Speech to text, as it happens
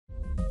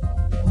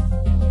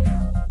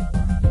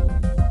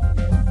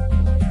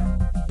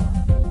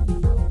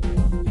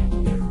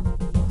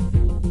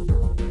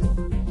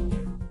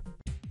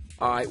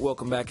Alright,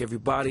 welcome back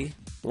everybody.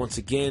 Once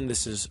again,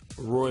 this is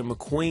Roy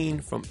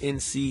McQueen from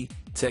NC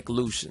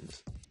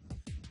Tech-lutions.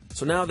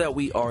 So now that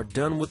we are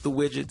done with the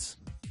widgets,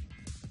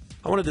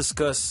 I want to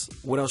discuss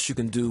what else you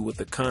can do with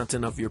the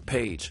content of your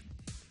page.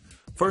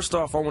 First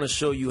off, I want to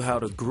show you how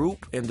to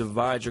group and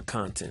divide your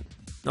content.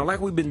 Now,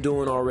 like we've been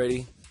doing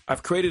already,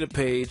 I've created a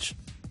page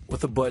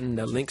with a button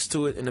that links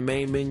to it in the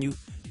main menu,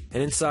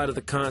 and inside of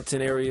the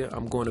content area,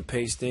 I'm going to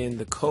paste in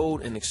the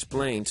code and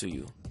explain to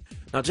you.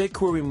 Now,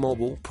 jQuery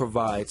Mobile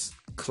provides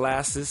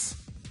classes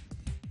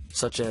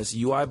such as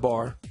UI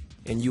bar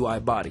and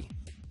UI body.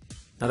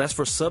 Now, that's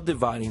for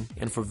subdividing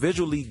and for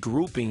visually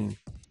grouping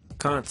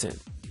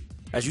content.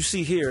 As you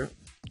see here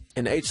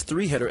in the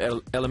H3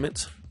 header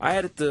element, I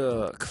added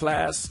the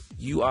class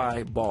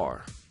UI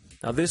bar.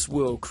 Now, this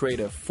will create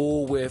a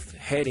full width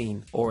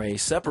heading or a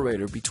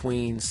separator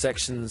between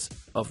sections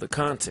of the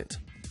content.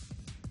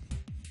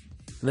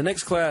 And the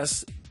next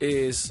class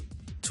is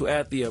to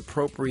add the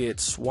appropriate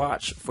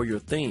swatch for your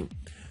theme.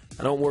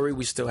 Now, don't worry,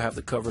 we still have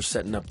to cover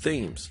setting up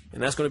themes,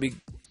 and that's going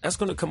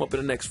to come up in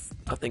the next,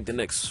 I think, the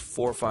next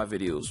 4 or 5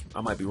 videos.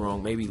 I might be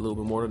wrong, maybe a little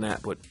bit more than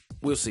that, but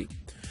we'll see.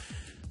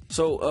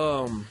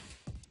 So,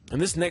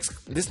 and this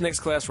next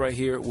class right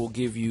here will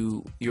give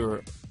you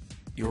your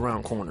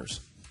round corners.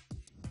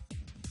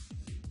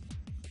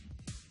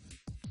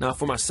 Now,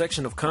 for my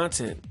section of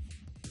content,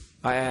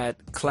 I add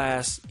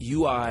class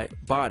UI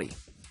body.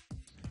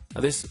 Now,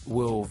 this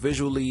will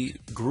visually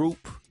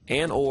group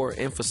and or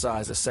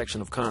emphasize a section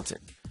of content.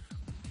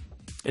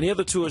 And the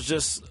other two is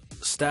just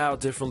styled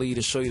differently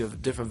to show you the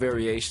different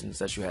variations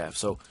that you have.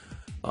 So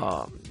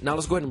now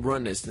let's go ahead and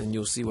run this, and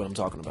you'll see what I'm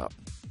talking about.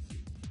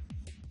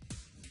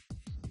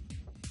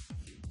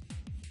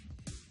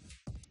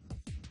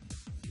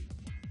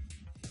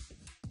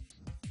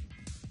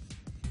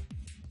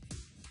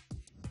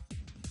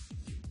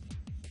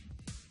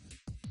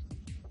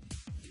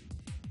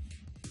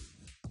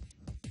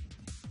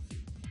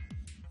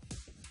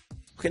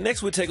 Okay,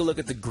 next we'll take a look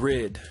at the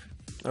grid.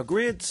 Now,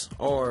 grids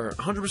are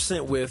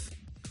 100% width,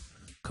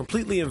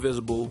 completely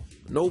invisible,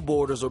 no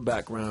borders or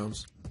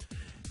backgrounds,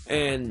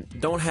 and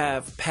don't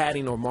have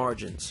padding or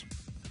margins.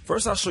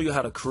 First, I'll show you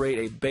how to create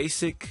a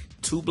basic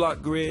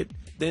 2-block grid,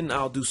 then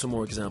I'll do some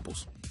more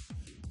examples.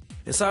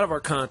 Inside of our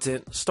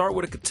content, start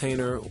with a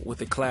container with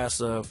a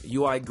class of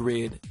UI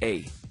grid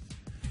A,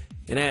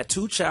 and add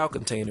 2 child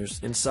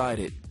containers inside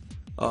it,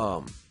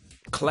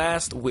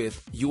 classed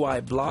with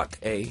UI block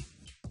A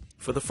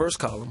for the first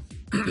column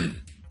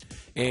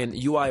and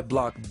UI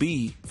block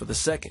B for the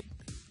second.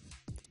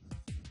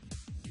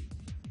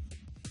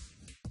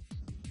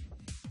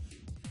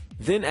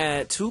 Then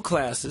add 2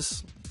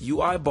 classes,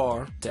 UI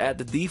bar to add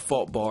the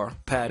default bar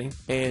padding,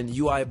 and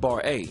UI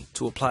bar A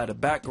to apply the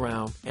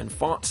background and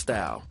font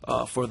style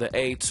for the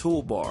A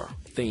toolbar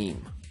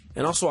theme.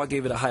 And also, I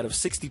gave it a height of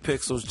 60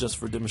 pixels just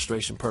for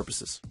demonstration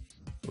purposes.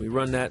 We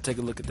run that, take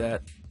a look at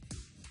that.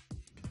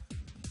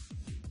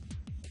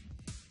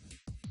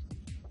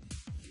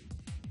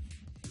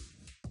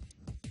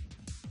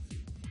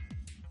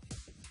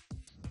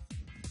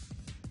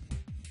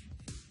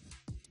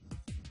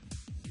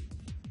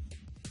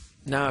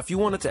 Now, if you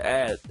wanted to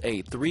add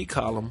a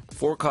 3-column,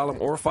 4-column,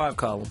 or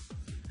 5-column,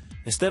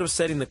 instead of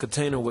setting the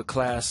container with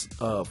class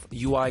of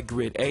UI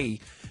grid A,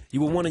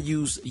 you will want to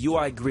use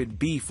UI grid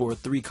B for a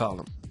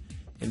 3-column,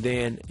 and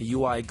then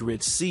UI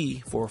grid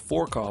C for a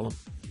 4-column,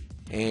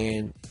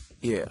 and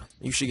yeah,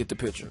 you should get the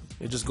picture.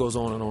 It just goes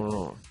on and on and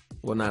on.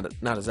 Well,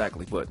 not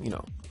exactly, but you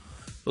know.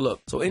 But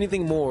look, so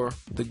anything more,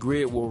 the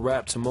grid will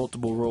wrap to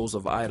multiple rows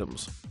of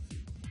items.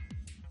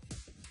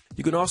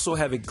 You can also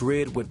have a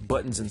grid with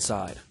buttons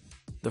inside.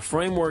 The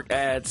framework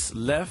adds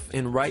left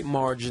and right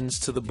margins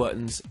to the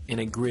buttons in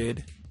a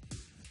grid.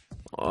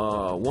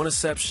 One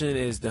exception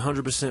is the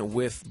 100%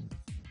 width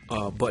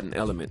button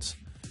elements.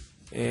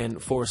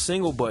 And for a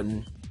single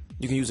button,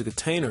 you can use a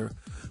container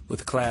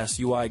with class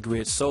UI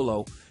grid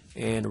solo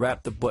and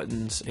wrap the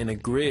buttons in a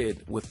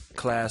grid with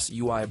class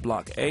UI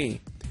block A.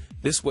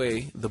 This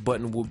way, the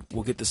button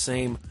will get the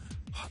same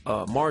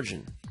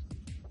margin.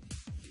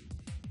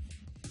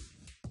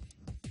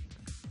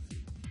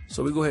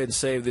 So we go ahead and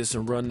save this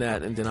and run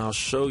that, and then I'll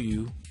show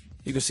you.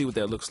 You can see what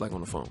that looks like on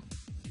the phone.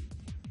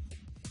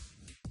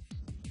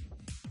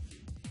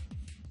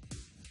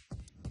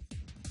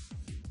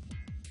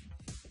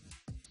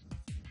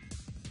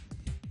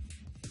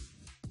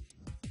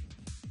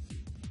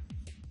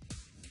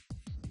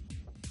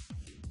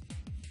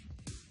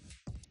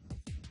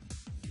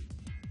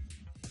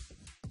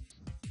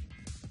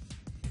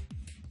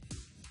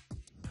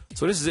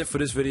 So this is it for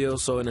this video.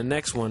 So in the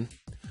next one,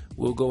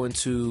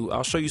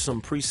 I'll show you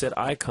some preset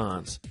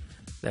icons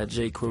that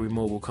jQuery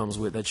Mobile comes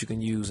with that you can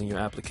use in your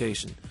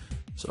application.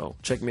 So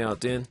check me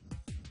out then,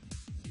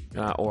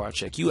 or I'll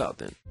check you out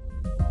then.